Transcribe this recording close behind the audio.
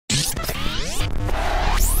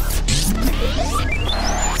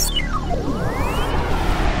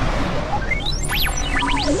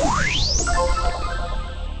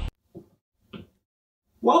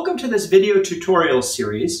to this video tutorial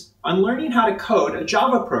series on learning how to code a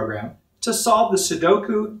Java program to solve the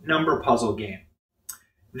Sodoku number puzzle game.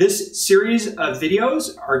 This series of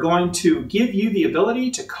videos are going to give you the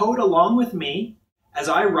ability to code along with me as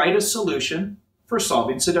I write a solution for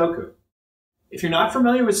solving Sodoku. If you're not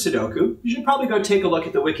familiar with Sodoku, you should probably go take a look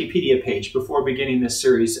at the Wikipedia page before beginning this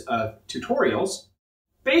series of tutorials.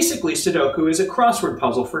 Basically, Sodoku is a crossword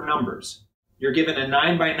puzzle for numbers. You're given a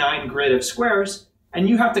 9x9 grid of squares, and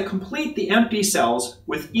you have to complete the empty cells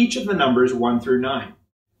with each of the numbers 1 through 9.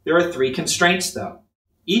 There are 3 constraints, though.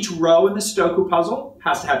 Each row in the Sodoku puzzle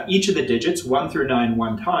has to have each of the digits 1 through 9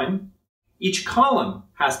 one time. Each column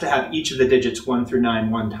has to have each of the digits 1 through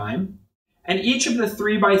 9 one time. And each of the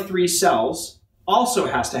 3x3 cells also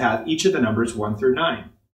has to have each of the numbers 1 through 9.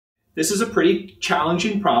 This is a pretty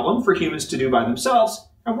challenging problem for humans to do by themselves,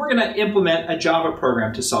 and we're going to implement a Java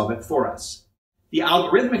program to solve it for us. The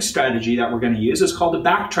algorithmic strategy that we're going to use is called a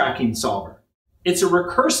backtracking solver. It's a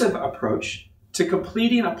recursive approach to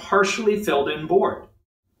completing a partially filled-in board.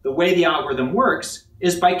 The way the algorithm works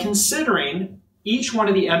is by considering each one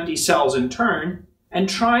of the empty cells in turn and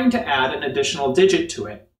trying to add an additional digit to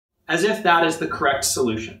it, as if that is the correct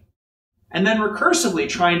solution. And then recursively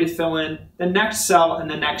trying to fill in the next cell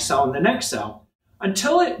and the next cell and the next cell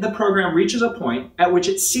until the program reaches a point at which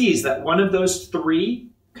it sees that one of those 3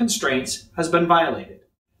 constraints has been violated.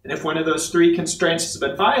 And if one of those 3 constraints has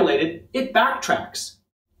been violated, it backtracks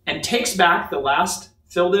and takes back the last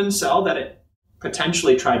filled-in cell that it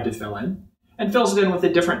potentially tried to fill in and fills it in with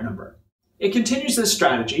a different number. It continues this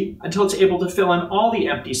strategy until it's able to fill in all the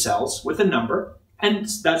empty cells with a number, and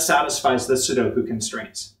that satisfies the Sodoku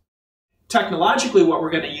constraints. Technologically, what we're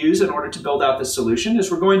going to use in order to build out this solution is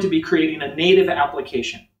we're going to be creating a native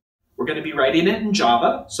application. We're going to be writing it in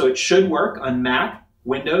Java, so it should work on Mac,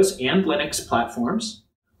 Windows, and Linux platforms.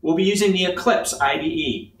 We'll be using the Eclipse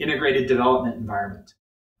IDE, Integrated Development Environment.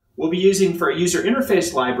 We'll be using, for a user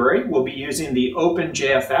interface library, we'll be using the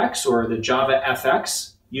OpenJFX or the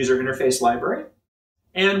JavaFX user interface library.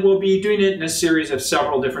 And we'll be doing it in a series of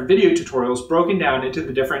several different video tutorials broken down into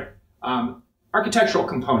the different architectural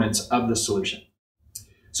components of the solution.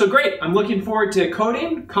 So great, I'm looking forward to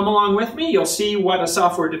coding. Come along with me. You'll see what a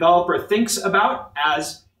software developer thinks about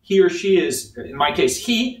as he or she is, in my case,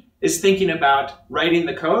 he is thinking about writing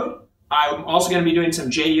the code. I'm also going to be doing some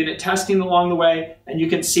jUnit testing along the way, and you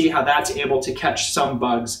can see how that's able to catch some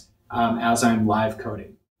bugs as I'm live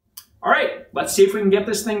coding. All right, let's see if we can get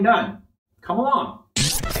this thing done. Come along.